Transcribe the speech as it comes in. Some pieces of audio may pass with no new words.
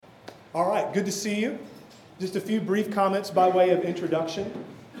All right, good to see you. Just a few brief comments by way of introduction.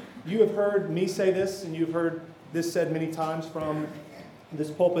 You have heard me say this, and you've heard this said many times from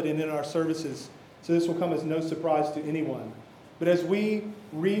this pulpit and in our services, so this will come as no surprise to anyone. But as we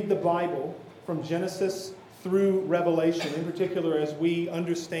read the Bible from Genesis through Revelation, in particular as we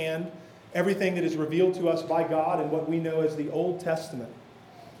understand everything that is revealed to us by God and what we know as the Old Testament,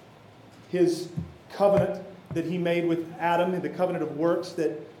 His covenant that He made with Adam, and the covenant of works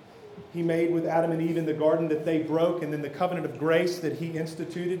that He made with Adam and Eve in the garden that they broke, and then the covenant of grace that He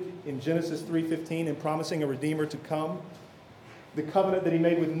instituted in Genesis 3:15 in promising a Redeemer to come. The covenant that He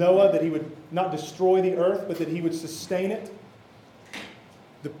made with Noah that he would not destroy the earth, but that he would sustain it.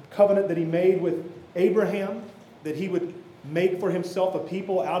 The covenant that He made with Abraham that He would make for Himself a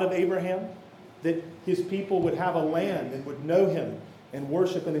people out of Abraham, that His people would have a land and would know Him and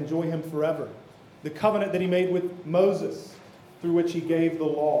worship and enjoy Him forever. The covenant that He made with Moses, through which He gave the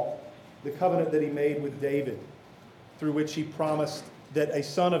law. The covenant that He made with David, through which He promised that a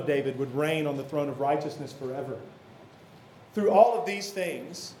son of David would reign on the throne of righteousness forever. Through all of these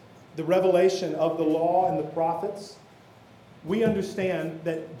things, the revelation of the law and the prophets, we understand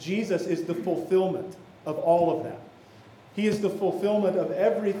that Jesus is the fulfillment of all of that. He is the fulfillment of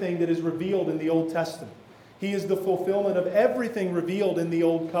everything that is revealed in the Old Testament. He is the fulfillment of everything revealed in the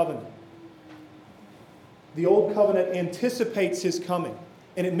Old Covenant. The Old Covenant anticipates His coming,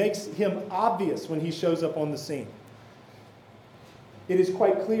 and it makes Him obvious when He shows up on the scene. It is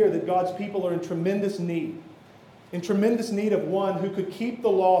quite clear that God's people are in tremendous need of one who could keep the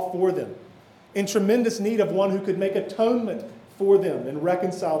law for them, in tremendous need of one who could make atonement for them and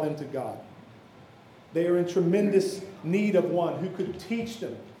reconcile them to God. They are in tremendous need of one who could teach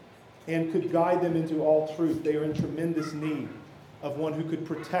them and could guide them into all truth. They are in tremendous need of one who could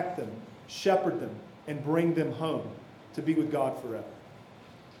protect them, shepherd them, and bring them home to be with God forever.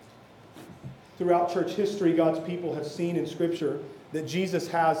 Throughout church history, God's people have seen in Scripture that Jesus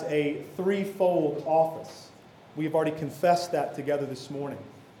has a threefold office. We have already confessed that together this morning.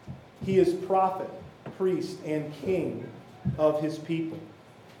 He is prophet, priest, and king of His people.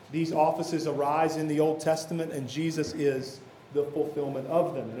 These offices arise in the Old Testament, and Jesus is the fulfillment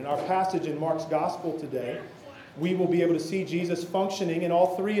of them. And in our passage in Mark's Gospel today, we will be able to see Jesus functioning in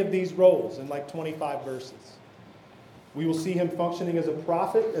all three of these roles in like 25 verses. We will see Him functioning as a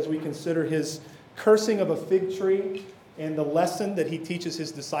prophet as we consider His cursing of a fig tree and the lesson that He teaches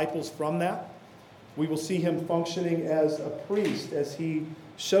His disciples from that. We will see Him functioning as a priest as He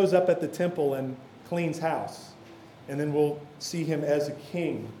shows up at the temple and cleans house. And then we'll see Him as a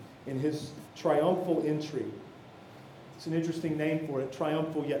king in His triumphal entry. It's an interesting name for it,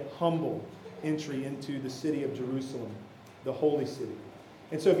 triumphal yet humble entry into the city of Jerusalem, the holy city.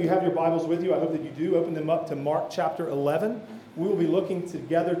 And so if you have your Bibles with you, I hope that you do open them up to Mark chapter 11. We will be looking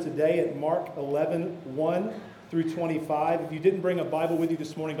together today at Mark 11, 1 through 25. If you didn't bring a Bible with you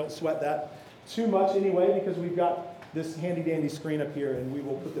this morning, don't sweat that too much anyway, because we've got this handy-dandy screen up here, and we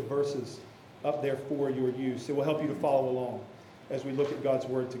will put the verses up there for your use. It will help you to follow along as we look at God's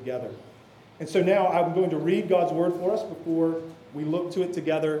Word together. And so now I'm going to read God's Word for us before we look to it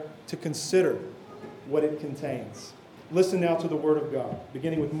together to consider what it contains. Listen now to the Word of God,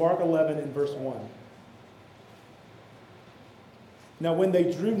 beginning with Mark 11 and verse 1. Now when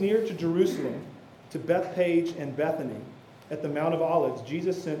they drew near to Jerusalem, to Bethpage and Bethany, at the Mount of Olives,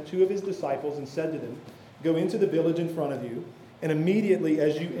 Jesus sent two of His disciples and said to them, "Go into the village in front of you, and immediately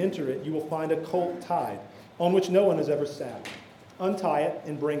as you enter it, you will find a colt tied, on which no one has ever sat. Untie it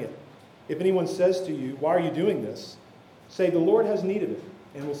and bring it. If anyone says to you, 'Why are you doing this?' say, 'The Lord has need of it,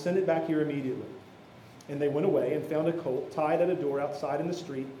 and will send it back here immediately.' And they went away and found a colt tied at a door outside in the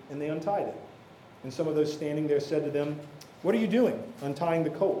street, and they untied it. And some of those standing there said to them, 'What are you doing, untying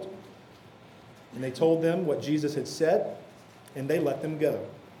the colt?' And they told them what Jesus had said, and they let them go.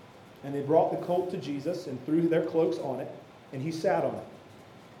 And they brought the colt to Jesus and threw their cloaks on it, and He sat on it.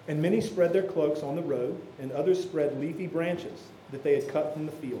 And many spread their cloaks on the road, and others spread leafy branches that they had cut from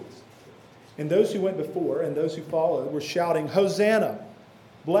the fields. And those who went before and those who followed were shouting, 'Hosanna!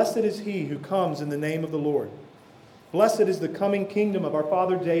 Blessed is He who comes in the name of the Lord. Blessed is the coming kingdom of our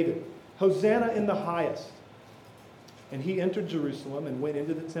father David. Hosanna in the highest.' And He entered Jerusalem and went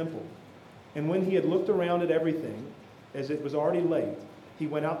into the temple. And when He had looked around at everything, as it was already late, He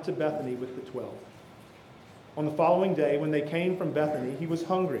went out to Bethany with the 12. On the following day, when they came from Bethany, He was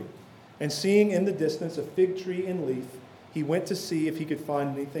hungry. And seeing in the distance a fig tree in leaf, He went to see if He could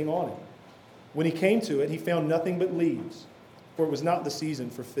find anything on it. When He came to it, He found nothing but leaves, for it was not the season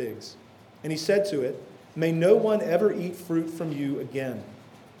for figs. And He said to it, 'May no one ever eat fruit from you again.'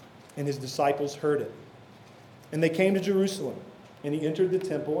 And His disciples heard it. And they came to Jerusalem. And he entered the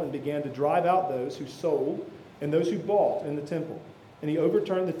temple and began to drive out those who sold and those who bought in the temple. And he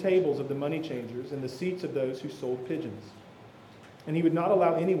overturned the tables of the money changers and the seats of those who sold pigeons. And he would not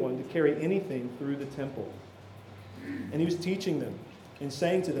allow anyone to carry anything through the temple. And he was teaching them and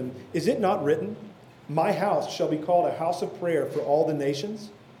saying to them, "Is it not written, 'My house shall be called a house of prayer for all the nations'?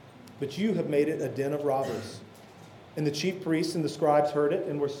 But you have made it a den of robbers." And the chief priests and the scribes heard it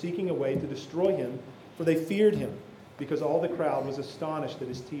and were seeking a way to destroy him, for they feared him, because all the crowd was astonished at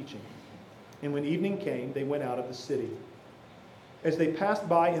his teaching. And when evening came, they went out of the city. As they passed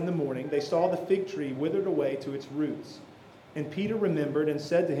by in the morning, they saw the fig tree withered away to its roots. And Peter remembered and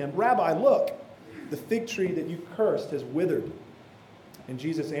said to him, "Rabbi, look, the fig tree that you cursed has withered." And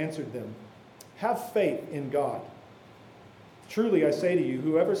Jesus answered them, "Have faith in God. Truly I say to you,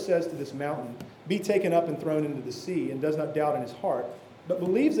 whoever says to this mountain, 'Be taken up and thrown into the sea,' and does not doubt in his heart, but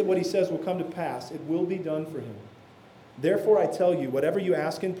believes that what he says will come to pass, it will be done for him. Therefore I tell you, whatever you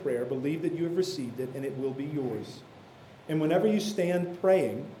ask in prayer, believe that you have received it, and it will be yours. And whenever you stand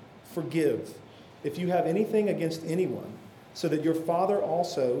praying, forgive, if you have anything against anyone, so that your Father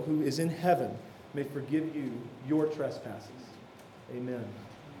also, who is in heaven, may forgive you your trespasses." Amen.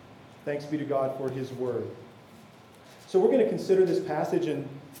 Thanks be to God for his word. So we're going to consider this passage in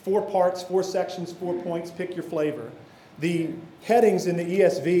 4 parts, 4 sections, 4 points. Pick your flavor. The headings in the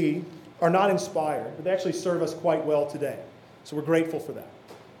ESV are not inspired, but they actually serve us quite well today. So we're grateful for that.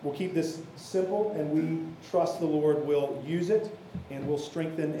 We'll keep this simple, and we trust the Lord will use it and will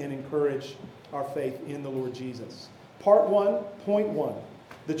strengthen and encourage our faith in the Lord Jesus. Part 1, point 1,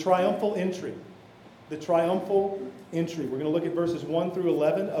 the triumphal entry. The triumphal entry. We're going to look at verses 1 through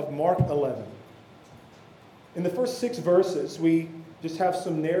 11 of Mark 11. In the first 6 verses, we just have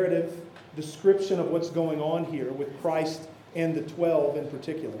some narrative description of what's going on here with Christ and the 12 in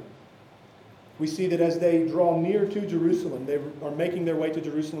particular. We see that as they draw near to Jerusalem, they are making their way to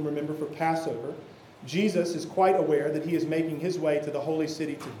Jerusalem, remember, for Passover. Jesus is quite aware that he is making his way to the holy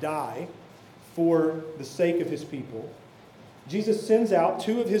city to die for the sake of his people. Jesus sends out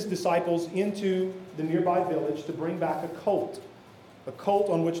 2 of his disciples into the nearby village to bring back a colt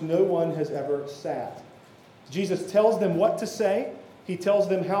on which no one has ever sat. Jesus tells them what to say. He tells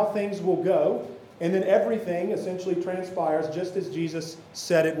them how things will go. And then everything essentially transpires just as Jesus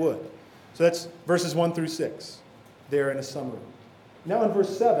said it would. So that's verses 1 through 6 there in a summary. Now in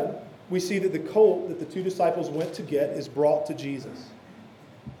verse 7, we see that the colt that the 2 disciples went to get is brought to Jesus.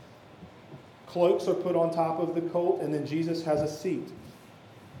 Cloaks are put on top of the colt, and then Jesus has a seat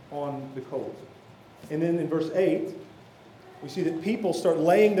on the colt. And then in verse 8, we see that people start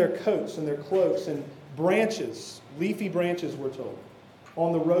laying their coats and their cloaks and branches, leafy branches we're told,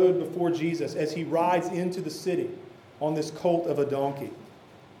 on the road before Jesus as he rides into the city on this colt of a donkey.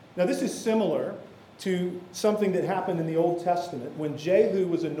 Now this is similar to something that happened in the Old Testament when Jehu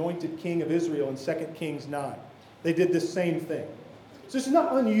was anointed king of Israel in 2 Kings 9. They did this same thing. So this is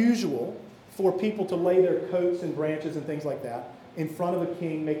not unusual for people to lay their coats and branches and things like that in front of a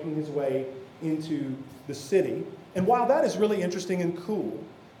king making his way into the city. And while that is really interesting and cool,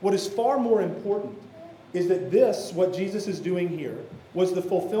 what is far more important is that this, what Jesus is doing here, was the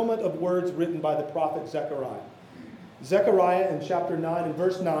fulfillment of words written by the prophet Zechariah. Zechariah in chapter 9 and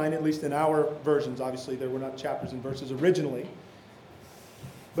verse 9, at least in our versions, obviously there were not chapters and verses originally,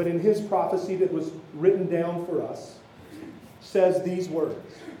 but in his prophecy that was written down for us, says these words: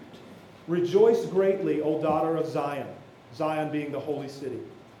 "Rejoice greatly, O daughter of Zion," Zion being the holy city.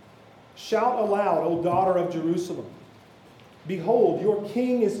 "Shout aloud, O daughter of Jerusalem. Behold, your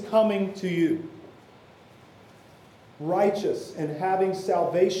king is coming to you. Righteous and having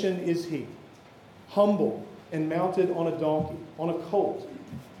salvation is he, humble and mounted on a donkey, on a colt,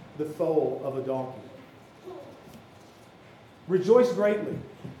 the foal of a donkey. Rejoice greatly,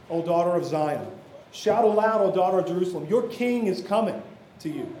 O daughter of Zion. Shout aloud, O daughter of Jerusalem. Your king is coming to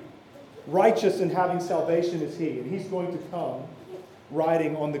you. Righteous and having salvation is he, and he's going to come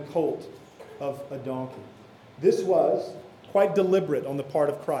riding on the colt of a donkey." This was quite deliberate on the part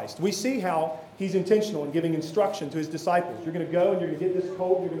of Christ. We see how he's intentional in giving instruction to his disciples. You're going to go and you're going to get this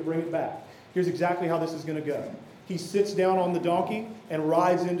colt and you're going to bring it back. Here's exactly how this is going to go. He sits down on the donkey and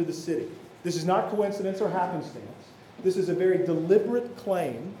rides into the city. This is not coincidence or happenstance. This is a very deliberate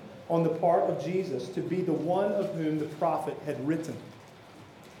claim on the part of Jesus to be the one of whom the prophet had written.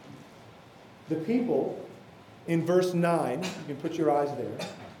 The people in verse 9, you can put your eyes there,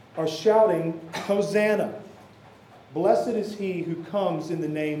 are shouting, "Hosanna! Blessed is he who comes in the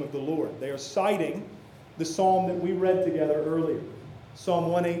name of the Lord." They are citing the psalm that we read together earlier,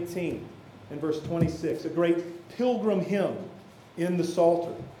 Psalm 118 and verse 26, a great pilgrim hymn in the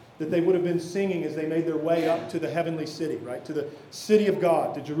Psalter that they would have been singing as they made their way up to the heavenly city, right? To the city of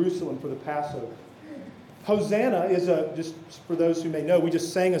God, to Jerusalem for the Passover. Hosanna is just for those who may know, we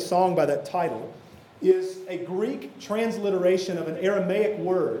just sang a song by that title, is a Greek transliteration of an Aramaic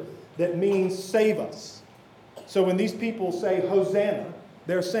word that means save us. So when these people say Hosanna,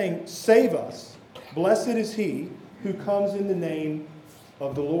 they're saying save us. Blessed is he who comes in the name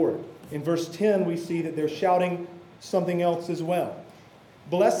of the Lord. In verse 10, we see that they're shouting something else as well.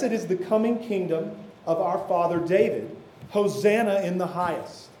 Blessed is the coming kingdom of our father David. Hosanna in the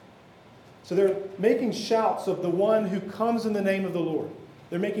highest. So they're making shouts of the one who comes in the name of the Lord.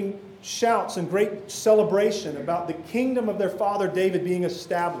 They're making shouts and great celebration about the kingdom of their father David being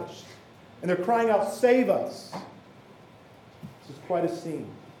established. And they're crying out, save us. This is quite a scene.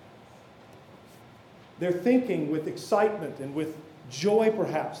 They're thinking with excitement and with joy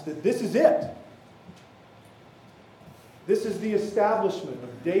perhaps that this is it. This is the establishment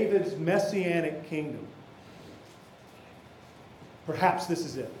of David's messianic kingdom. Perhaps this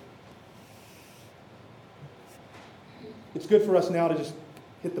is it. It's good for us now to just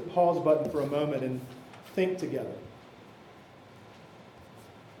hit the pause button for a moment and think together.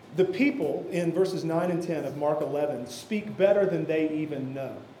 The people in verses 9 and 10 of Mark 11 speak better than they even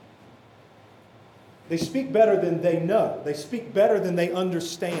know. They speak better than they know. They speak better than they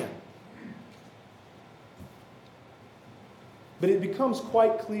understand. But it becomes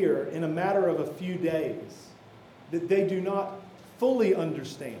quite clear in a matter of a few days that they do not fully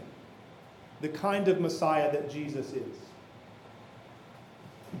understand the kind of Messiah that Jesus is.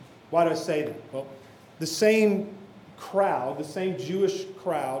 Why do I say that? Well, the same crowd, the same Jewish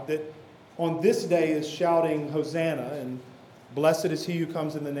crowd that on this day is shouting Hosanna and blessed is he who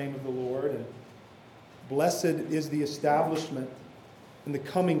comes in the name of the Lord and blessed is the establishment and the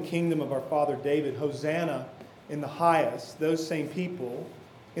coming kingdom of our father David, Hosanna in the highest, those same people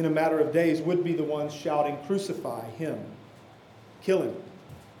in a matter of days would be the ones shouting crucify him, kill him,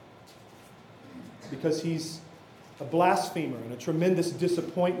 because he's a blasphemer and a tremendous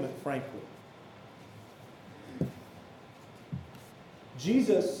disappointment, frankly.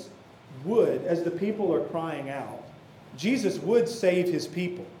 Jesus would, as the people are crying out, Jesus would save his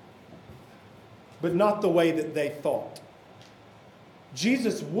people, but not the way that they thought.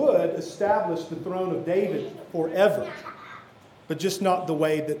 Jesus would establish the throne of David forever, but just not the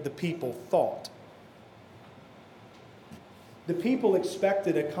way that the people thought. The people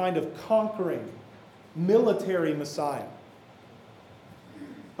expected a kind of conquering, military Messiah.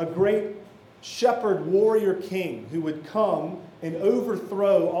 A great shepherd warrior king who would come and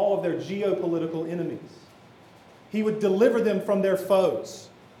overthrow all of their geopolitical enemies. He would deliver them from their foes.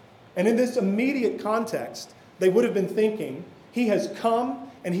 And in this immediate context, they would have been thinking, he has come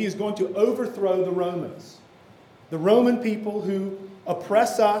and he is going to overthrow the Romans. The Roman people who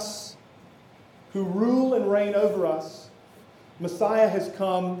oppress us, who rule and reign over us. Messiah has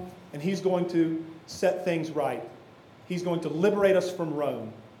come and he's going to set things right. He's going to liberate us from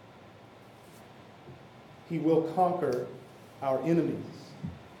Rome. He will conquer our enemies.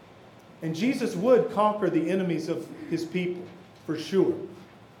 And Jesus would conquer the enemies of his people, for sure.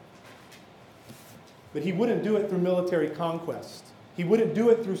 But he wouldn't do it through military conquest. He wouldn't do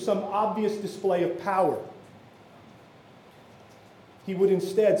it through some obvious display of power. He would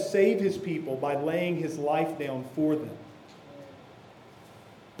instead save his people by laying his life down for them.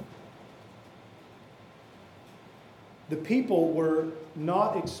 The people were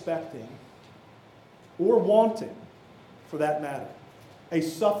not expecting or wanting, for that matter, a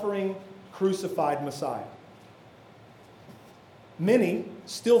suffering, crucified Messiah. Many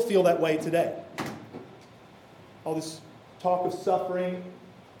still feel that way today. All this talk of suffering,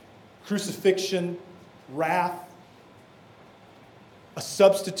 crucifixion, wrath, a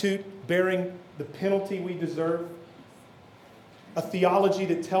substitute bearing the penalty we deserve, a theology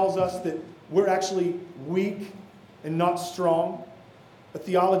that tells us that we're actually weak and not strong, a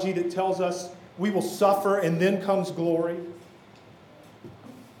theology that tells us we will suffer and then comes glory,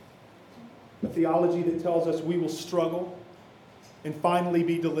 a theology that tells us we will struggle and finally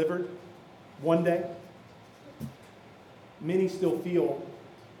be delivered one day. Many still feel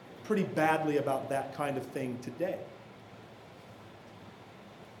pretty badly about that kind of thing today.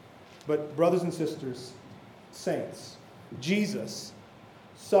 But brothers and sisters, saints, Jesus,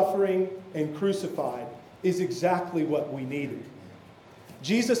 suffering and crucified, is exactly what we needed.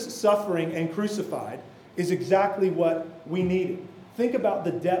 Jesus suffering and crucified is exactly what we needed. Think about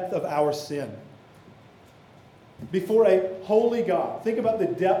the depth of our sin. Before a holy God, think about the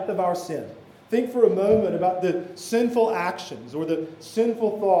depth of our sin. Think for a moment about the sinful actions or the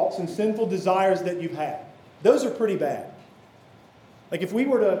sinful thoughts and sinful desires that you've had. Those are pretty bad. Like if we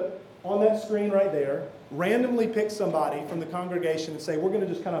were to, on that screen right there, randomly pick somebody from the congregation and say, we're going to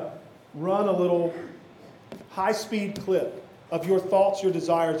just kind of run a little high-speed clip of your thoughts, your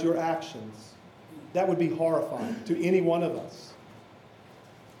desires, your actions, that would be horrifying to any one of us.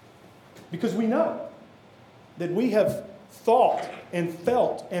 Because we know that we have thought and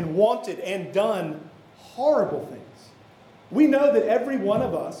felt and wanted and done horrible things. We know that every one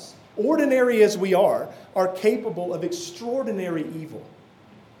of us, ordinary as we are capable of extraordinary evil.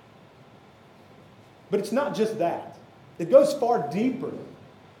 But it's not just that. It goes far deeper.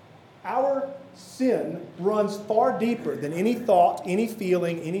 Our sin runs far deeper than any thought, any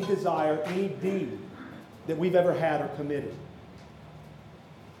feeling, any desire, any deed that we've ever had or committed.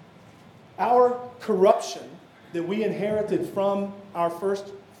 Our corruption that we inherited from our first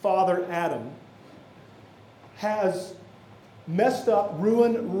father, Adam, has messed up,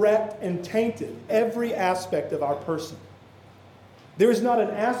 ruined, wrecked, and tainted every aspect of our person. There is not an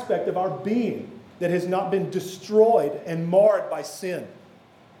aspect of our being that has not been destroyed and marred by sin.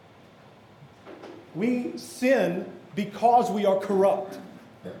 We sin because we are corrupt.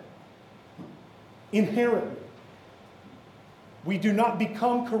 Inherently. We do not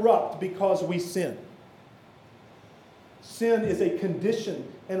become corrupt because we sin. Sin is a condition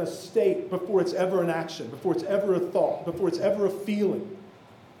and a state before it's ever an action, before it's ever a thought, before it's ever a feeling.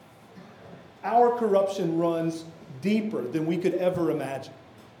 Our corruption runs deeper than we could ever imagine.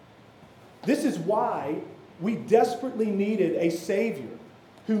 This is why we desperately needed a Savior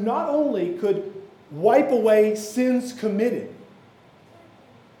who not only could wipe away sins committed,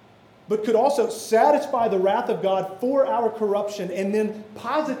 but could also satisfy the wrath of God for our corruption and then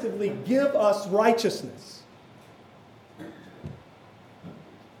positively give us righteousness.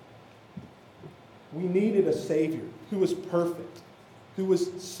 We needed a Savior who was perfect, who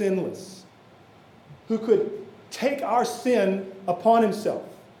was sinless, who could take our sin upon himself.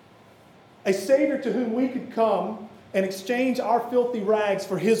 A Savior to whom we could come and exchange our filthy rags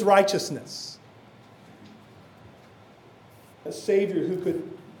for his righteousness. A Savior who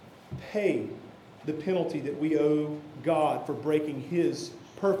could pay the penalty that we owe God for breaking his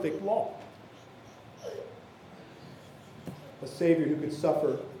perfect law. A Savior who could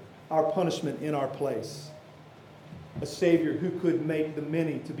suffer our punishment in our place. A Savior who could make the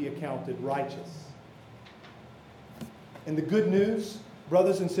many to be accounted righteous. And the good news,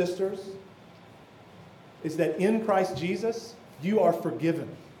 brothers and sisters, is that in Christ Jesus, you are forgiven.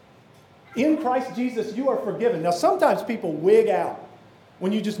 In Christ Jesus, you are forgiven. Now, sometimes people wig out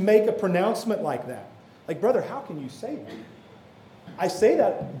when you just make a pronouncement like that. Like, brother, how can you say that? I say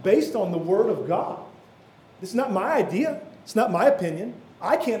that based on the Word of God. It's not my idea. It's not my opinion.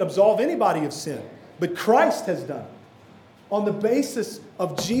 I can't absolve anybody of sin. But Christ has done it. On the basis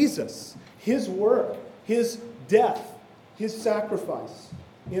of Jesus, his work, his death, his sacrifice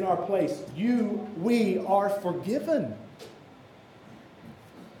in our place, we are forgiven.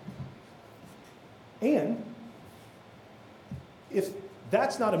 And if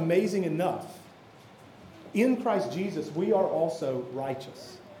that's not amazing enough, in Christ Jesus, we are also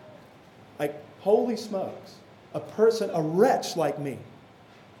righteous. Like, holy smokes, a wretch like me,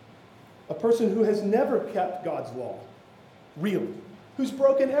 a person who has never kept God's law, really, who's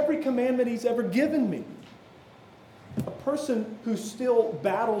broken every commandment he's ever given me, a person who still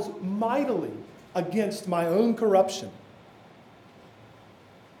battles mightily against my own corruption.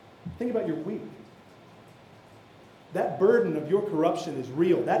 Think about your week. That burden of your corruption is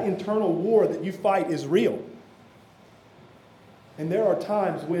real. That internal war that you fight is real. And there are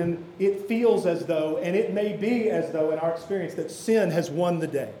times when it feels as though, and it may be as though in our experience, that sin has won the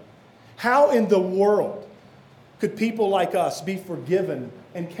day. How in the world could people like us be forgiven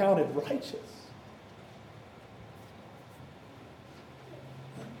and counted righteous?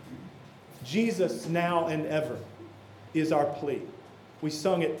 Jesus now and ever is our plea. We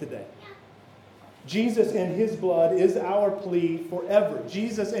sung it today. Jesus and his blood is our plea forever.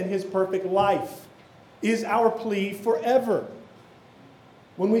 Jesus and his perfect life is our plea forever.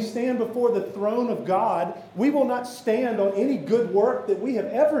 When we stand before the throne of God, we will not stand on any good work that we have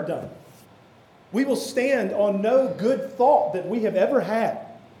ever done. We will stand on no good thought that we have ever had.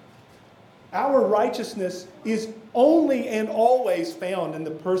 Our righteousness is only and always found in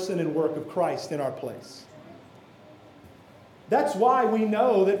the person and work of Christ in our place. That's why we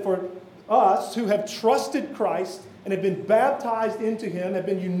know that for us who have trusted Christ and have been baptized into him, have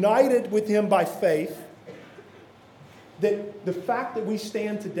been united with him by faith, that the fact that we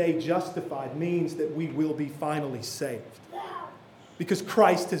stand today justified means that we will be finally saved. Because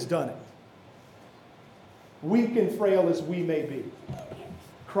Christ has done it. Weak and frail as we may be,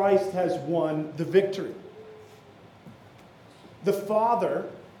 Christ has won the victory. The Father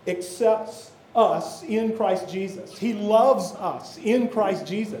accepts us in Christ Jesus. He loves us in Christ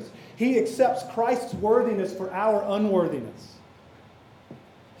Jesus. He accepts Christ's worthiness for our unworthiness.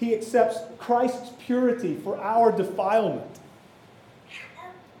 He accepts Christ's purity for our defilement.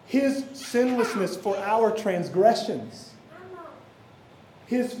 His sinlessness for our transgressions.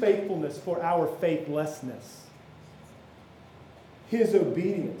 His faithfulness for our faithlessness. His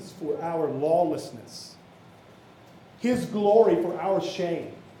obedience for our lawlessness. His glory for our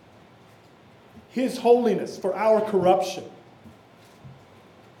shame. His holiness for our corruption.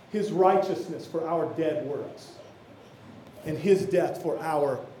 His righteousness for our dead works. And His death for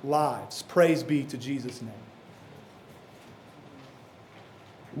our lives. Praise be to Jesus' name.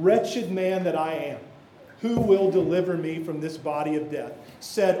 Wretched man that I am, who will deliver me from this body of death?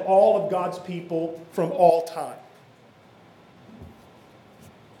 Said all of God's people from all time.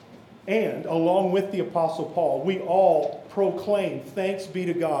 And along with the Apostle Paul, we all proclaim thanks be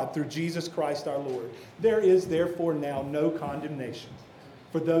to God through Jesus Christ our Lord. There is therefore now no condemnation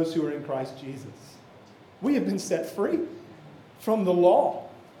for those who are in Christ Jesus. We have been set free from the law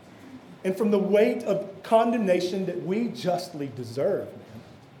and from the weight of condemnation that we justly deserve, man.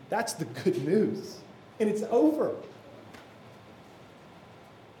 That's the good news. And it's over.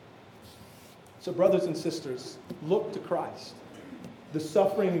 So, brothers and sisters, look to Christ, the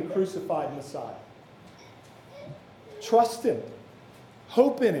suffering and crucified Messiah. Trust Him.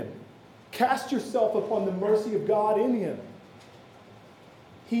 Hope in Him. Cast yourself upon the mercy of God in Him.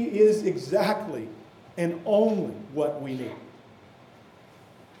 He is exactly and only what we need.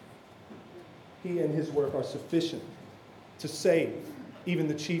 He and His work are sufficient to save even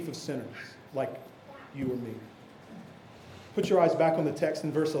the chief of sinners like you or me. Put your eyes back on the text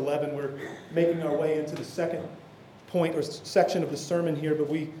in verse 11. We're making our way into the second point or section of the sermon here, but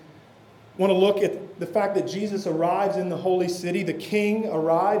we want to look at the fact that Jesus arrives in the holy city. The king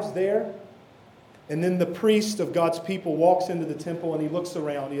arrives there, and then the priest of God's people walks into the temple and he looks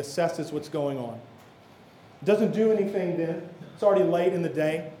around. He assesses what's going on. Doesn't do anything then. It's already late in the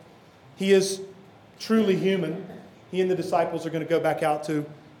day. He is truly human. He and the disciples are going to go back out to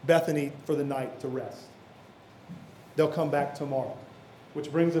Bethany for the night to rest. They'll come back tomorrow.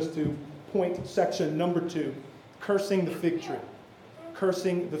 Which brings us to point section number 2, cursing the fig tree.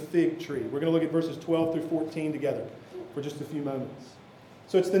 Cursing the fig tree. We're going to look at verses 12 through 14 together for just a few moments.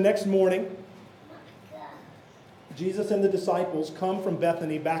 So it's the next morning. Jesus and the disciples come from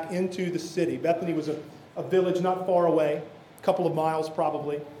Bethany back into the city. Bethany was a village not far away, a couple of miles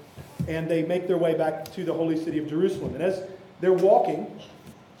probably. And they make their way back to the holy city of Jerusalem. And as they're walking,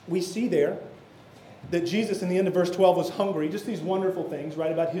 we see there that Jesus, in the end of verse 12, was hungry. Just these wonderful things,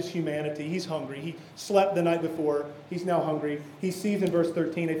 right, about His humanity. He's hungry. He slept the night before. He's now hungry. He sees in verse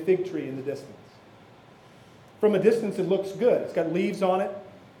 13 a fig tree in the distance. From a distance, it looks good. It's got leaves on it.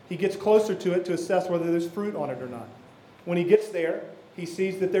 He gets closer to it to assess whether there's fruit on it or not. When he gets there, he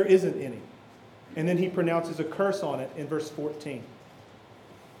sees that there isn't any. And then he pronounces a curse on it in verse 14.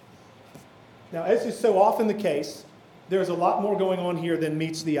 Now, as is so often the case, there's a lot more going on here than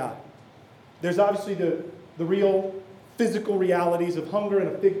meets the eye. There's obviously the real physical realities of hunger and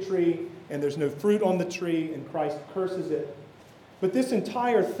a fig tree, and there's no fruit on the tree, and Christ curses it. But this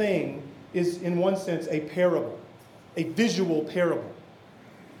entire thing is, in one sense, a parable, a visual parable.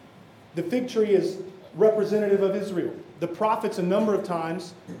 The fig tree is representative of Israel. The prophets a number of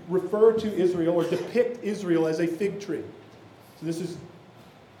times refer to Israel or depict Israel as a fig tree. So this is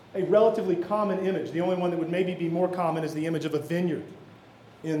a relatively common image. The only one that would maybe be more common is the image of a vineyard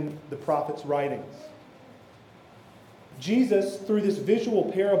in the prophet's writings. Jesus, through this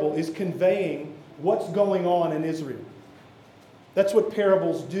visual parable, is conveying what's going on in Israel. That's what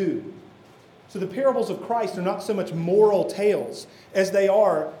parables do. So the parables of Christ are not so much moral tales as they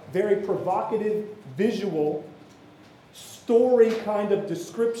are very provocative, visual, story kind of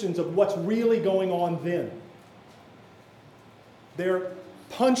descriptions of what's really going on then. They're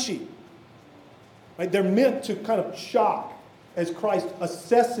punchy. Right? They're meant to kind of shock as Christ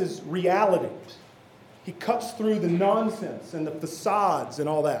assesses reality. He cuts through the nonsense and the facades and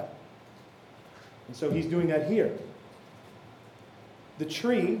all that. And so he's doing that here. The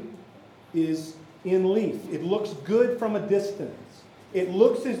tree is in leaf. It looks good from a distance. It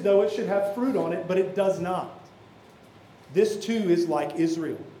looks as though it should have fruit on it, but it does not. This too is like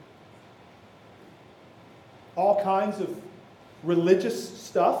Israel. All kinds of religious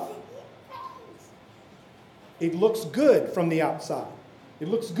stuff. It looks good from the outside. It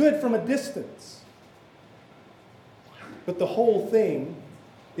looks good from a distance. But the whole thing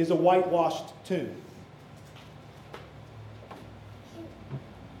is a whitewashed tomb.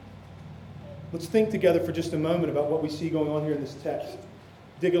 Let's think together for just a moment about what we see going on here in this text.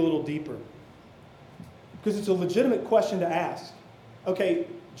 Dig a little deeper. Because it's a legitimate question to ask. Okay,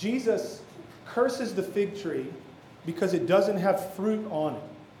 Jesus curses the fig tree because it doesn't have fruit on it.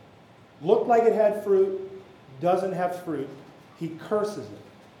 Looked like it had fruit, doesn't have fruit. He curses it.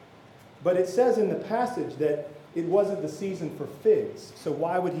 But it says in the passage that it wasn't the season for figs. So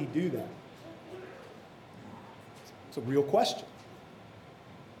why would he do that? It's a real question.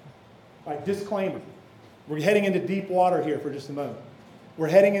 All right, disclaimer. We're heading into deep water here for just a moment. We're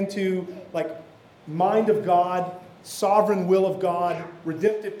heading into mind of God, sovereign will of God,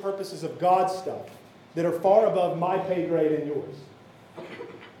 redemptive purposes of God stuff that are far above my pay grade and yours.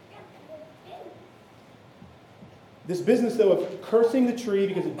 This business, though, of cursing the tree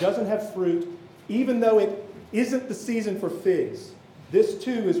because it doesn't have fruit, even though it isn't the season for figs, this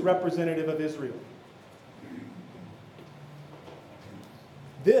too is representative of Israel.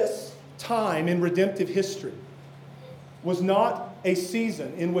 This time in redemptive history was not a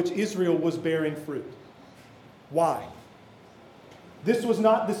season in which Israel was bearing fruit. Why? This was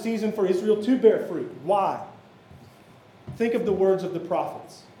not the season for Israel to bear fruit. Why? Think of the words of the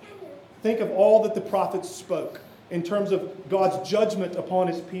prophets. Think of all that the prophets spoke in terms of God's judgment upon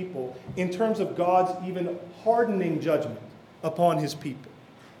his people, in terms of God's even hardening judgment upon his people.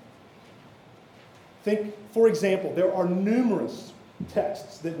 Think, for example, there are numerous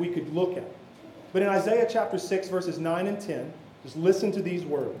texts that we could look at. But in Isaiah chapter 6, verses 9 and 10, just listen to these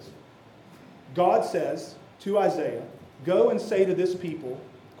words. God says to Isaiah, "Go and say to this people,"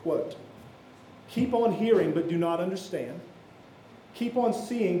 quote, "keep on hearing but do not understand. Keep on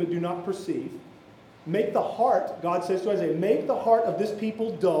seeing but do not perceive. Make the heart," God says to Isaiah, "make the heart of this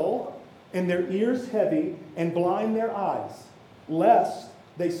people dull and their ears heavy and blind their eyes, lest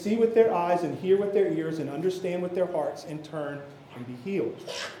they see with their eyes and hear with their ears and understand with their hearts and turn and be healed."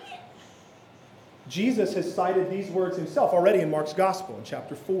 Jesus has cited these words himself already in Mark's Gospel in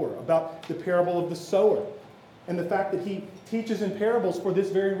chapter 4 about the parable of the sower and the fact that he teaches in parables for this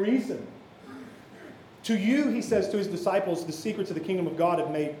very reason. To you, he says to his disciples, the secrets of the kingdom of God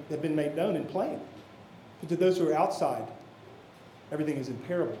have been made known in plain. But to those who are outside, everything is in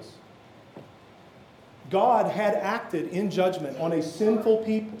parables. God had acted in judgment on a sinful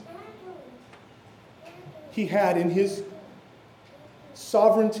people. He had, in his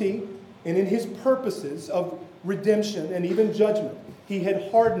sovereignty and in his purposes of redemption and even judgment, he had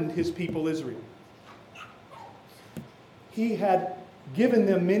hardened his people Israel. He had given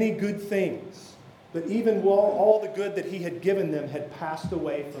them many good things, but even while all the good that he had given them had passed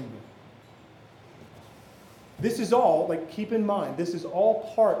away from them. This is all, keep in mind, this is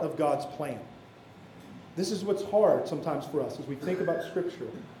all part of God's plan. This is what's hard sometimes for us as we think about Scripture.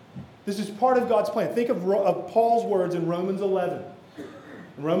 This is part of God's plan. Think of Paul's words in Romans 11.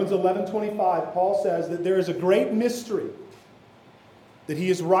 In Romans 11:25, Paul says that there is a great mystery that he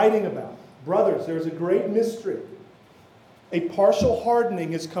is writing about. Brothers, there is a great mystery. A partial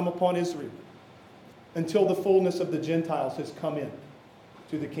hardening has come upon Israel until the fullness of the Gentiles has come in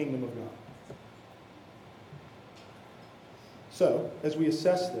to the kingdom of God. So, as we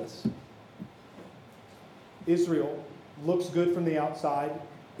assess this, Israel looks good from the outside.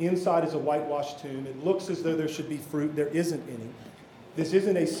 Inside is a whitewashed tomb. It looks as though there should be fruit. There isn't any. This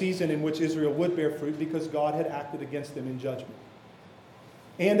isn't a season in which Israel would bear fruit because God had acted against them in judgment.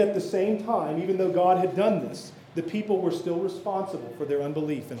 And at the same time, even though God had done this, the people were still responsible for their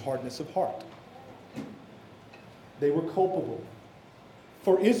unbelief and hardness of heart. They were culpable.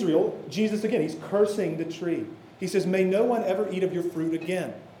 For Israel, Jesus, again, he's cursing the tree. He says, "May no one ever eat of your fruit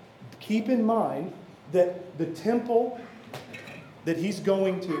again." Keep in mind that the temple that he's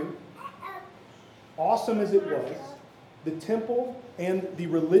going to, awesome as it was, the temple and the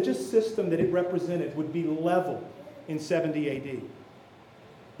religious system that it represented would be leveled in 70 AD.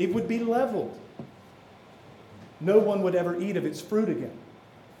 It would be leveled. No one would ever eat of its fruit again.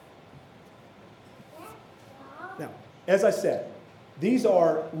 Now, as I said, these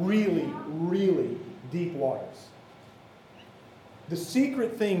are really, really deep waters. The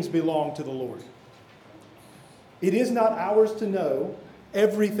secret things belong to the Lord. It is not ours to know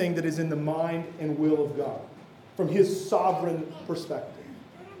everything that is in the mind and will of God from his sovereign perspective.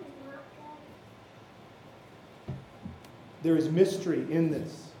 There is mystery in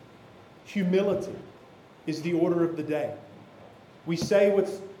this. Humility is the order of the day. We say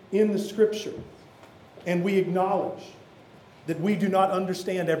what's in the Scripture, and we acknowledge that we do not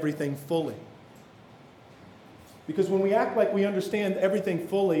understand everything fully. Because when we act like we understand everything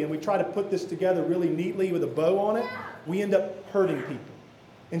fully and we try to put this together really neatly with a bow on it, we end up hurting people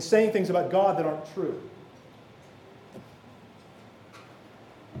and saying things about God that aren't true.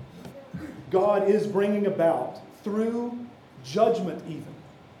 God is bringing about, through judgment even,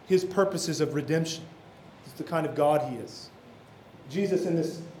 his purposes of redemption. It's the kind of God he is. Jesus in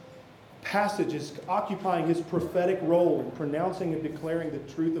this passage is occupying his prophetic role in pronouncing and declaring the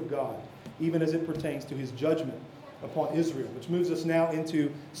truth of God, even as it pertains to his judgment upon Israel, which moves us now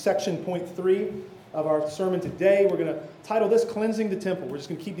into section point 3 of our sermon today. We're going to title this Cleansing the Temple. We're just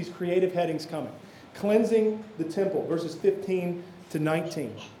going to keep these creative headings coming. Cleansing the Temple, verses 15 to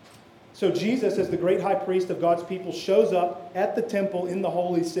 19. So Jesus, as the great high priest of God's people, shows up at the temple in the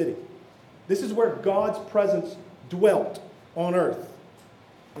holy city. This is where God's presence dwelt on earth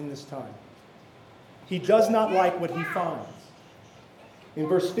in this time. He does not like what he finds. In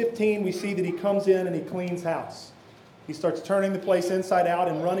verse 15, we see that he comes in and he cleans house. He starts turning the place inside out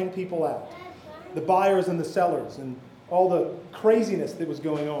and running people out. The buyers and the sellers and all the craziness that was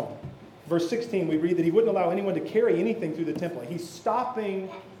going on. Verse 16, we read that he wouldn't allow anyone to carry anything through the temple. He's stopping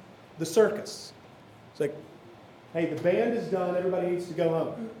the circus. It's like, hey, the band is done, everybody needs to go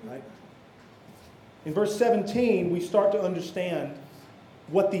home, right? In verse 17, we start to understand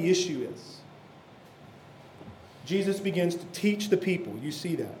what the issue is. Jesus begins to teach the people. You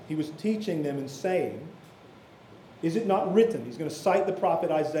see that. He was teaching them and saying, is it not written? He's going to cite the prophet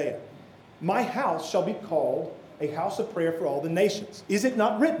Isaiah. My house shall be called a house of prayer for all the nations. Is it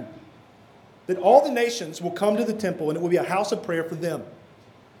not written that all the nations will come to the temple and it will be a house of prayer for them?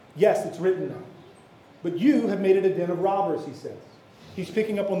 Yes, it's written now. But you have made it a den of robbers, he says. He's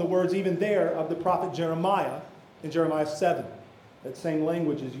picking up on the words even there of the prophet Jeremiah in Jeremiah 7. That same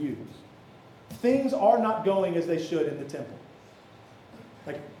language is used. Things are not going as they should in the temple.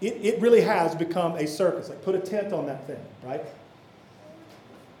 Like, it really has become a circus. Like, put a tent on that thing, right?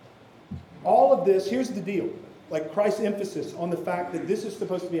 All of this, here's the deal. Like Christ's emphasis on the fact that this is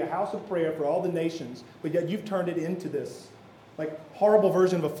supposed to be a house of prayer for all the nations, but yet you've turned it into this, like, horrible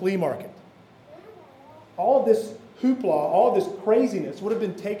version of a flea market. All of this hoopla, all of this craziness would have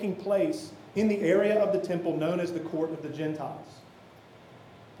been taking place in the area of the temple known as the court of the Gentiles.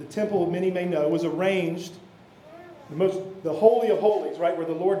 The temple, many may know, was arranged the holy of holies, right, where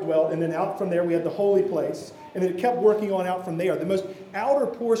the Lord dwelt, and then out from there we had the holy place, and then it kept working on out from there. The most outer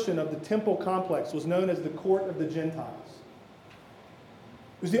portion of the temple complex was known as the court of the Gentiles.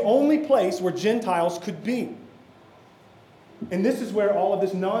 It was the only place where Gentiles could be. And this is where all of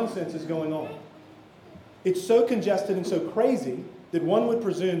this nonsense is going on. It's so congested and so crazy that one would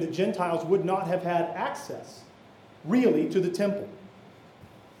presume that Gentiles would not have had access, really, to the temple.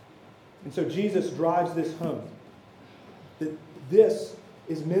 And so Jesus drives this home, that this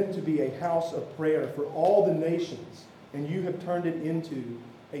is meant to be a house of prayer for all the nations, and you have turned it into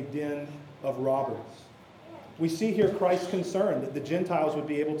a den of robbers. We see here Christ's concern that the Gentiles would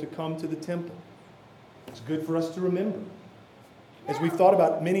be able to come to the temple. It's good for us to remember, as we've thought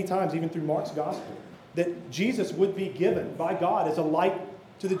about many times, even through Mark's gospel, that Jesus would be given by God as a light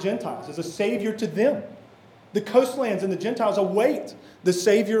to the Gentiles, as a Savior to them. The coastlands and the Gentiles await the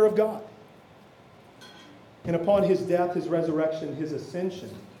Savior of God. And upon his death, his resurrection, his ascension,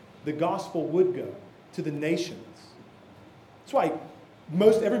 the gospel would go to the nations. That's why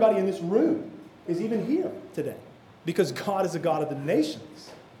most everybody in this room is even here today, because God is a God of the nations.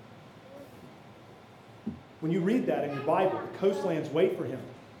 When you read that in your Bible, the coastlands wait for him.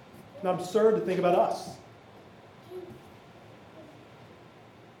 It's not absurd to think about us.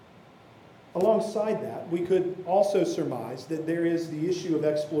 Alongside that, we could also surmise that there is the issue of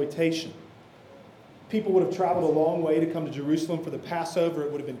exploitation. People would have traveled a long way to come to Jerusalem for the Passover.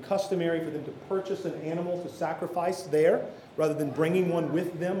 It would have been customary for them to purchase an animal to sacrifice there rather than bringing one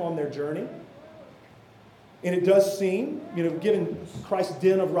with them on their journey. And it does seem, given Christ's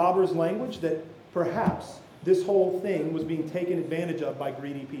den of robbers language, that perhaps this whole thing was being taken advantage of by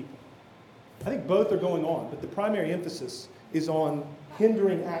greedy people. I think both are going on, but the primary emphasis is on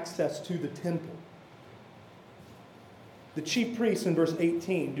hindering access to the temple. The chief priests in verse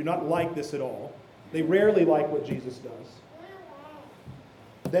 18 do not like this at all. They rarely like what Jesus does.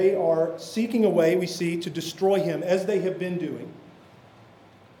 They are seeking a way, we see, to destroy him, as they have been doing.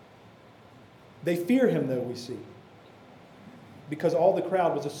 They fear him, though, we see, because all the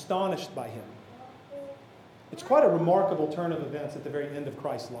crowd was astonished by him. It's quite a remarkable turn of events at the very end of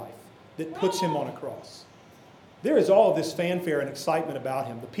Christ's life that puts him on a cross. There is all of this fanfare and excitement about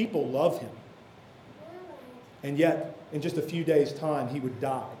him. The people love him. And yet, in just a few days' time, he would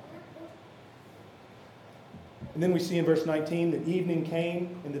die. And then we see in verse 19 that evening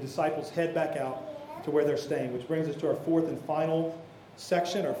came and the disciples head back out to where they're staying, which brings us to our fourth and final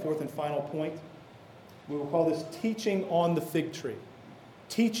section, our fourth and final point. We will call this teaching on the fig tree.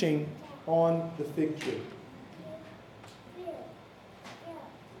 Teaching on the fig tree.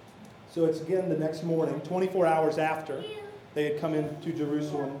 So it's again the next morning, 24 hours after they had come into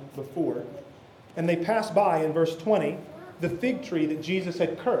Jerusalem before. And they pass by, in verse 20, the fig tree that Jesus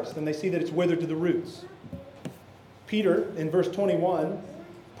had cursed, and they see that it's withered to the roots. Peter, in verse 21,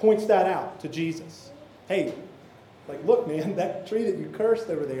 points that out to Jesus. Hey, like, look, man, that tree that you cursed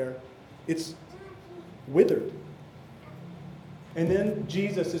over there, it's withered. And then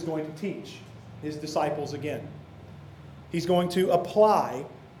Jesus is going to teach his disciples again. He's going to apply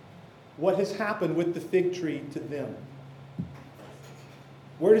what has happened with the fig tree to them.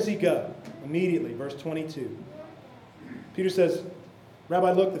 Where does he go? Immediately, verse 22. Peter says,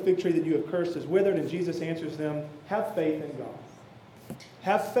 Rabbi, look, the fig tree that you have cursed is withered. And Jesus answers them, have faith in God.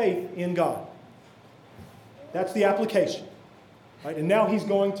 Have faith in God. That's the application. Right? And now he's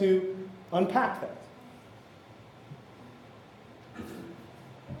going to unpack that.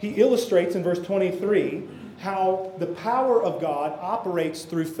 He illustrates in verse 23 how the power of God operates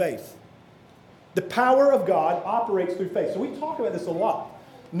through faith. The power of God operates through faith. So we talk about this a lot.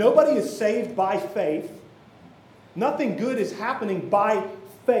 Nobody is saved by faith. Nothing good is happening by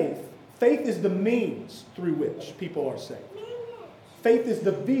faith. Faith is the means through which people are saved. Faith is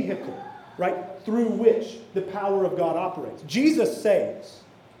the vehicle, right, through which the power of God operates. Jesus saves.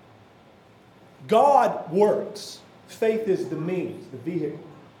 God works. Faith is the means, the vehicle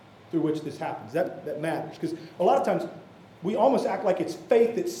through which this happens. That matters. Because a lot of times we almost act like it's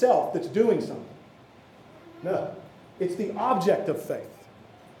faith itself that's doing something. No. It's the object of faith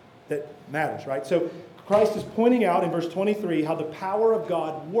that matters, right? So Christ is pointing out in verse 23 how the power of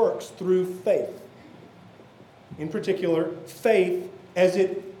God works through faith. In particular, faith as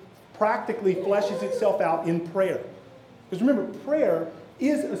it practically fleshes itself out in prayer. Because remember, prayer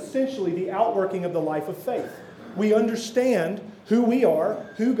is essentially the outworking of the life of faith. We understand who we are,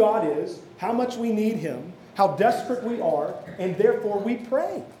 who God is, how much we need Him, how desperate we are, and therefore we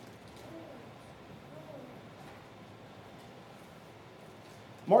pray.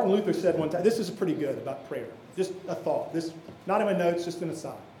 Martin Luther said one time, this is pretty good about prayer. Just a thought. This, not in my notes, just an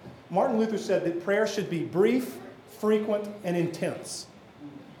aside. Martin Luther said that prayer should be brief, frequent, and intense.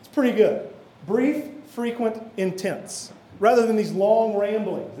 It's pretty good. Brief, frequent, intense. Rather than these long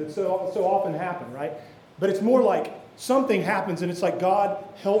ramblings that so often happen, right? But it's more like something happens and it's like, God,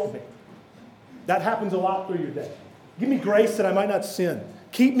 help me. That happens a lot through your day. Give me grace that I might not sin.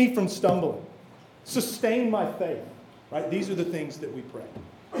 Keep me from stumbling. Sustain my faith. Right? These are the things that we pray.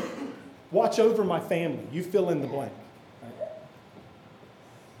 Watch over my family. You fill in the blank. Right?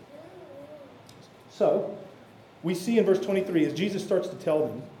 So, we see in verse 23 as Jesus starts to tell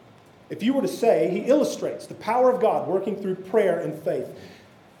them, if you were to say, he illustrates the power of God working through prayer and faith.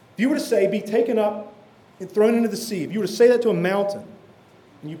 If you were to say, be taken up and thrown into the sea, if you were to say that to a mountain,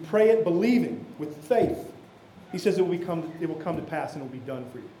 and you pray it believing with faith, he says it will come to pass and it will be done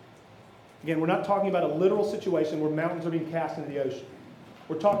for you. Again, we're not talking about a literal situation where mountains are being cast into the ocean.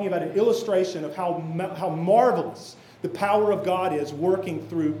 We're talking about an illustration of how marvelous the power of God is working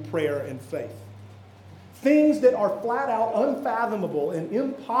through prayer and faith. Things that are flat out unfathomable and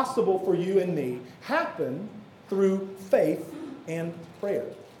impossible for you and me happen through faith and prayer.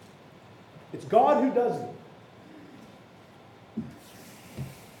 It's God who does it.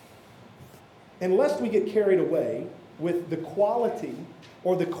 And lest we get carried away with the quality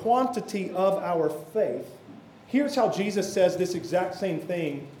or the quantity of our faith, here's how Jesus says this exact same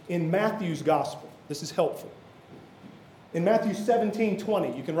thing in Matthew's gospel. This is helpful. In Matthew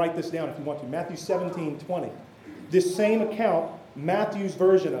 17:20, you can write this down if you want to. Matthew 17:20. This same account, Matthew's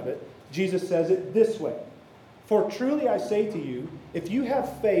version of it, Jesus says it this way. For truly I say to you, if you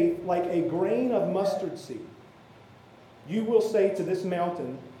have faith like a grain of mustard seed, you will say to this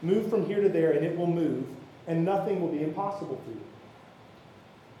mountain, move from here to there, and it will move, and nothing will be impossible for you.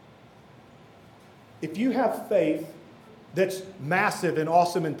 If you have faith that's massive and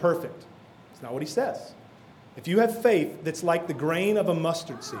awesome and perfect, it's not what he says. If you have faith that's like the grain of a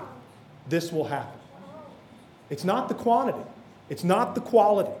mustard seed, this will happen. It's not the quantity. It's not the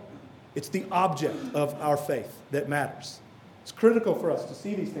quality. It's the object of our faith that matters. It's critical for us to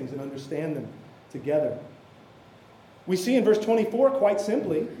see these things and understand them together. We see in verse 24, quite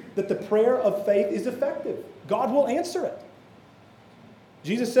simply, that the prayer of faith is effective. God will answer it.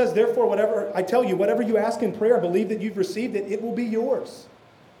 Jesus says, therefore, whatever you ask in prayer, believe that you've received it, it will be yours.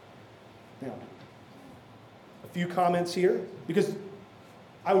 Now, a few comments here, because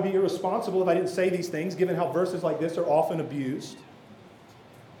I would be irresponsible if I didn't say these things, given how verses like this are often abused.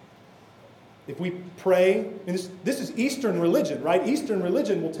 If we pray, and this is Eastern religion, right? Eastern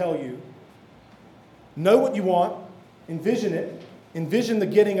religion will tell you, know what you want, envision it, envision the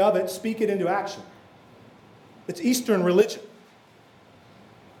getting of it, speak it into action. It's Eastern religion.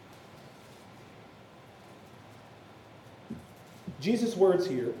 Jesus' words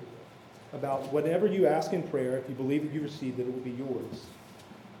here about whatever you ask in prayer, if you believe that you received it, it will be yours.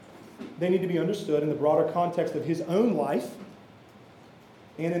 They need to be understood in the broader context of his own life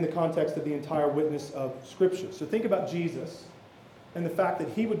and in the context of the entire witness of Scripture. So think about Jesus and the fact that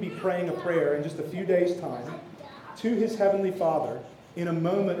he would be praying a prayer in just a few days' time to his heavenly Father in a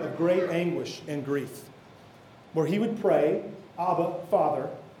moment of great anguish and grief, where he would pray, Abba, Father,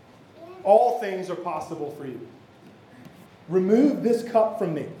 all things are possible for you. Remove this cup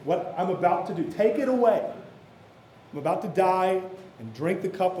from me, what I'm about to do. Take it away. I'm about to die and drink the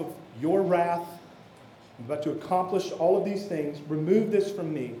cup of your wrath. I'm about to accomplish all of these things. Remove this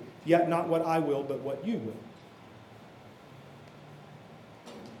from me, yet not what I will, but what you will.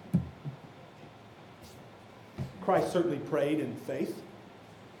 Christ certainly prayed in faith.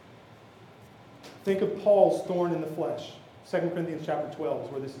 Think of Paul's thorn in the flesh. 2 Corinthians chapter 12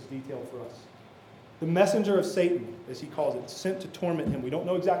 is where this is detailed for us. The messenger of Satan, as he calls it, sent to torment him. We don't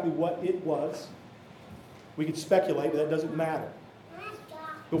know exactly what it was. We could speculate, but that doesn't matter.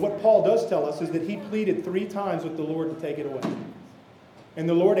 But what Paul does tell us is that he pleaded 3 times with the Lord to take it away. And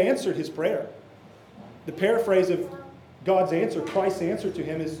the Lord answered his prayer. The paraphrase of God's answer, Christ's answer to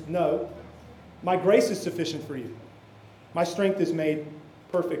him is, no, my grace is sufficient for you. My strength is made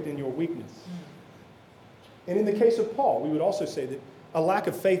perfect in your weakness. And in the case of Paul, we would also say that a lack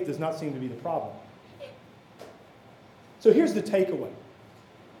of faith does not seem to be the problem. So here's the takeaway.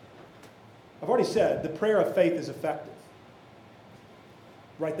 I've already said the prayer of faith is effective.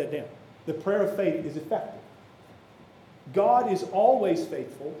 Write that down. The prayer of faith is effective. God is always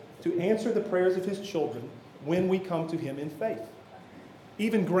faithful to answer the prayers of his children when we come to him in faith.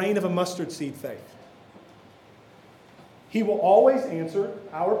 Even grain of a mustard seed faith. He will always answer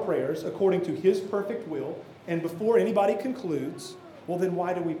our prayers according to his perfect will, and before anybody concludes, well, then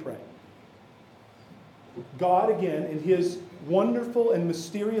why do we pray? God, again, in his wonderful and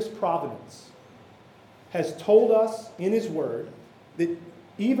mysterious providence, has told us in his word that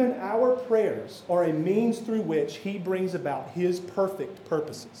even our prayers are a means through which he brings about his perfect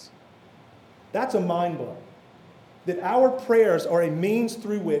purposes. That's a mind blow. That our prayers are a means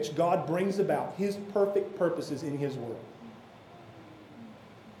through which God brings about his perfect purposes in his world.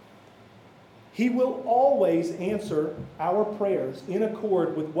 He will always answer our prayers in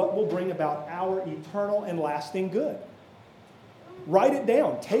accord with what will bring about our eternal and lasting good. Write it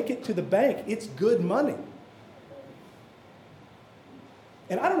down. Take it to the bank. It's good money.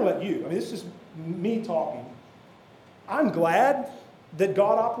 And I don't know about you. I mean, this is me talking. I'm glad that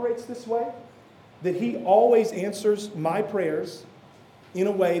God operates this way, that he always answers my prayers in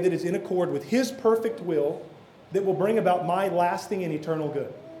a way that is in accord with his perfect will that will bring about my lasting and eternal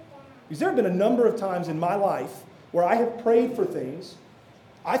good. Because there have been a number of times in my life where I have prayed for things,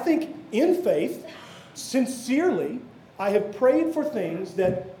 I think in faith, sincerely, I have prayed for things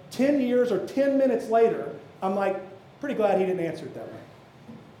that 10 years or 10 minutes later, I'm like, pretty glad he didn't answer it that way.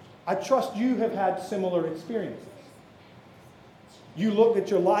 I trust you have had similar experiences. You look at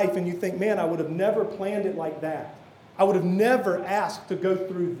your life and you think, man, I would have never planned it like that. I would have never asked to go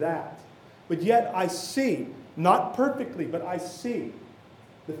through that. But yet I see, not perfectly, but I see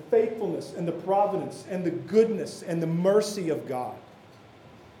the faithfulness and the providence and the goodness and the mercy of God.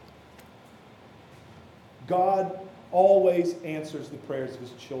 God always answers the prayers of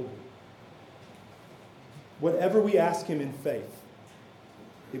his children. Whatever we ask him in faith,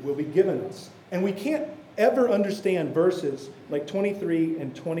 it will be given us. And we can't ever understand verses like 23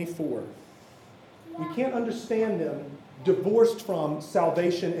 and 24. We can't understand them divorced from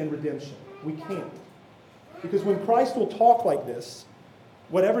salvation and redemption. We can't. Because when Christ will talk like this,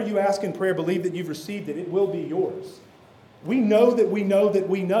 whatever you ask in prayer, believe that you've received it, it will be yours. We know that we know that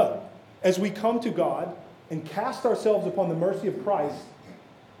we know. As we come to God and cast ourselves upon the mercy of Christ,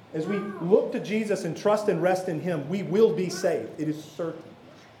 as we look to Jesus and trust and rest in him, we will be saved. It is certain.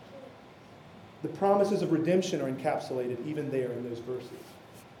 The promises of redemption are encapsulated even there in those verses.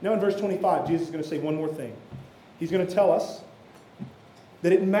 Now in verse 25, Jesus is going to say one more thing. He's going to tell us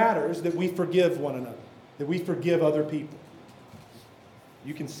that it matters that we forgive one another, that we forgive other people.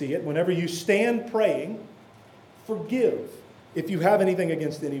 You can see it. Whenever you stand praying, forgive if you have anything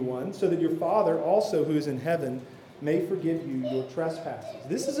against anyone, so that your Father also who is in heaven may forgive you your trespasses.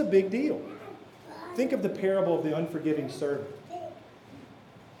 This is a big deal. Think of the parable of the unforgiving servant.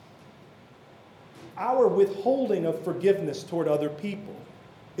 Our withholding of forgiveness toward other people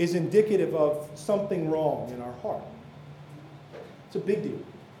is indicative of something wrong in our heart. It's a big deal.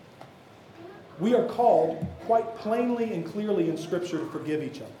 We are called quite plainly and clearly in Scripture to forgive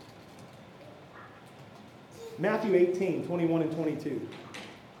each other. Matthew 18, 21 and 22.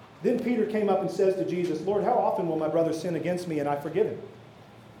 Then Peter came up and says to Jesus, Lord, how often will my brother sin against me and I forgive him?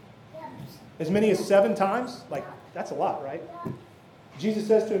 As many as 7 times? Like, that's a lot, right? Jesus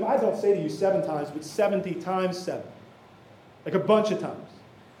says to him, I don't say to you 7 times, but 70 times 7. Like a bunch of times.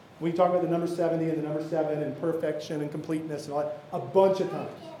 We talk about the number 70 and the number 7 and perfection and completeness and all that. A bunch of times.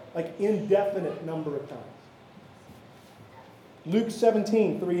 Like indefinite number of times. Luke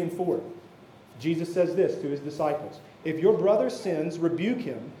 17, 3 and 4. Jesus says this to his disciples. If your brother sins, rebuke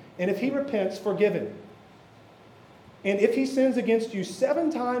him. And if he repents, forgive him. And if he sins against you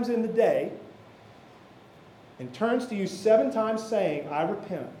 7 times in the day, and turns to you 7 times saying, I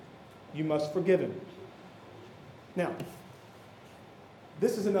repent, you must forgive him. Now,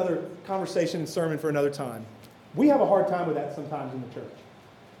 this is another conversation and sermon for another time. We have a hard time with that sometimes in the church.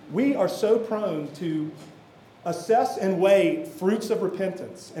 We are so prone to assess and weigh fruits of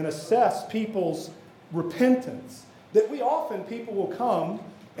repentance and assess people's repentance that we often, people will come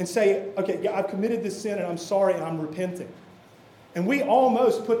and say, okay, yeah, I've committed this sin and I'm sorry and I'm repenting. And we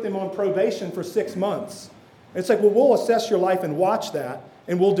almost put them on probation for 6 months. It's like, well, we'll assess your life and watch that,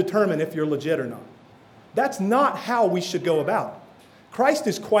 and we'll determine if you're legit or not. That's not how we should go about it. Christ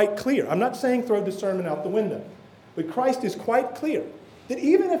is quite clear. I'm not saying throw discernment out the window, but Christ is quite clear that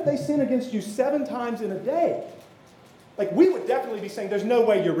even if they sin against you 7 times in a day, like we would definitely be saying, there's no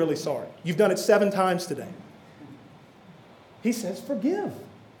way you're really sorry. You've done it 7 times today. He says, forgive.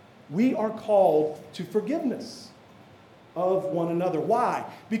 We are called to forgiveness of one another. Why?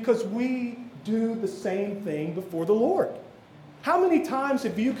 Because we do the same thing before the Lord. How many times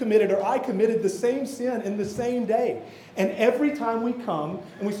have you committed or I committed the same sin in the same day? And every time we come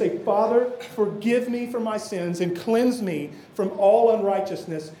and we say, Father, forgive me for my sins and cleanse me from all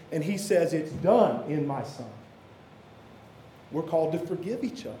unrighteousness. And he says, it's done in my Son. We're called to forgive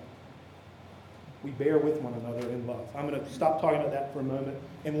each other. We bear with one another in love. I'm going to stop talking about that for a moment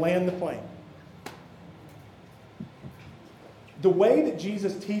and land the plane. The way that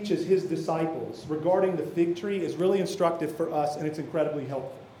Jesus teaches his disciples regarding the fig tree is really instructive for us, and it's incredibly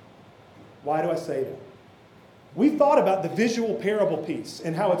helpful. Why do I say that? We thought about the visual parable piece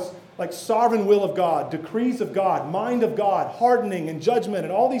and how it's like sovereign will of God, decrees of God, mind of God, hardening and judgment,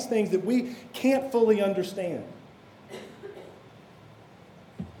 and all these things that we can't fully understand.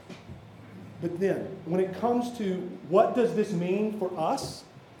 But then, when it comes to what does this mean for us?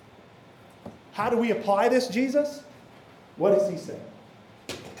 How do we apply this, Jesus? What does he say?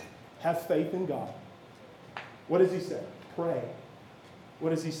 Have faith in God. What does he say? Pray. What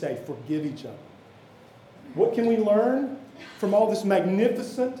does he say? Forgive each other. What can we learn from all this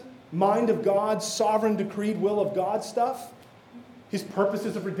magnificent mind of God, sovereign decreed will of God stuff? His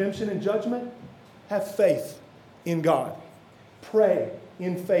purposes of redemption and judgment? Have faith in God. Pray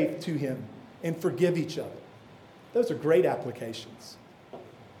in faith to him and forgive each other. Those are great applications.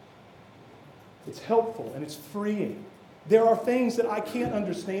 It's helpful and it's freeing. There are things that I can't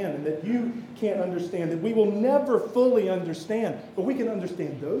understand and that you can't understand, that we will never fully understand, but we can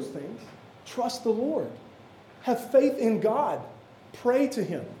understand those things. Trust the Lord. Have faith in God. Pray to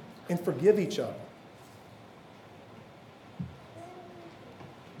him and forgive each other.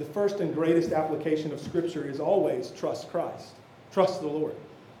 The first and greatest application of Scripture is always trust Christ. Trust the Lord.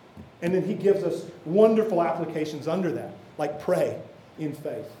 And then he gives us wonderful applications under that, like pray in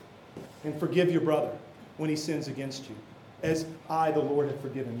faith and forgive your brother when he sins against you, as I, the Lord, have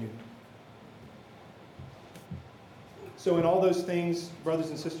forgiven you. So in all those things, brothers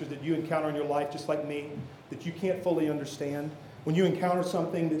and sisters, that you encounter in your life, just like me, that you can't fully understand, when you encounter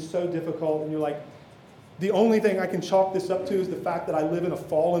something that's so difficult and you're like, the only thing I can chalk this up to is the fact that I live in a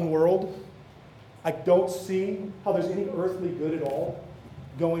fallen world. I don't see how there's any earthly good at all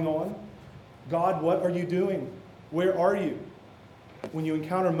going on. God, what are you doing? Where are you? When you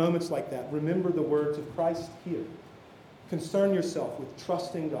encounter moments like that, remember the words of Christ here. Concern yourself with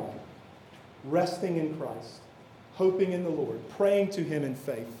trusting God, resting in Christ, hoping in the Lord, praying to him in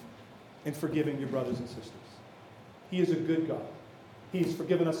faith, and forgiving your brothers and sisters. He is a good God. He's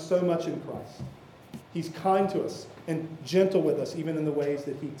forgiven us so much in Christ. He's kind to us and gentle with us, even in the ways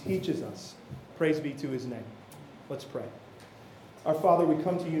that he teaches us. Praise be to his name. Let's pray. Our Father, we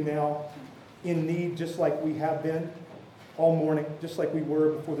come to you now in need, just like we have been all morning, just like we were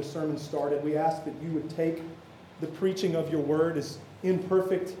before the sermon started. We ask that you would take the preaching of your word, as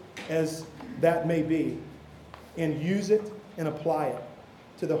imperfect as that may be, and use it and apply it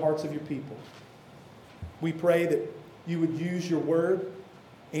to the hearts of your people. We pray that you would use your word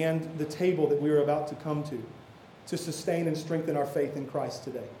and the table that we are about to come to sustain and strengthen our faith in Christ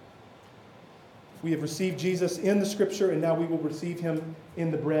today. We have received Jesus in the Scripture, and now we will receive him in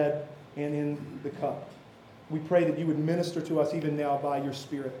the bread and in the cup. We pray that you would minister to us even now by your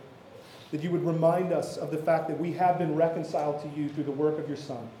Spirit. that you would remind us of the fact that we have been reconciled to you through the work of your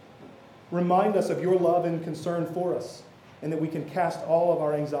Son. Remind us of your love and concern for us, and that we can cast all of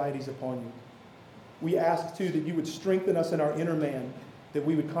our anxieties upon you. We ask, too, that you would strengthen us in our inner man, that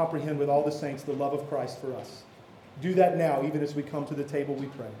we would comprehend with all the saints the love of Christ for us. Do that now, even as we come to the table, we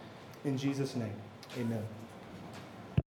pray. In Jesus' name, amen.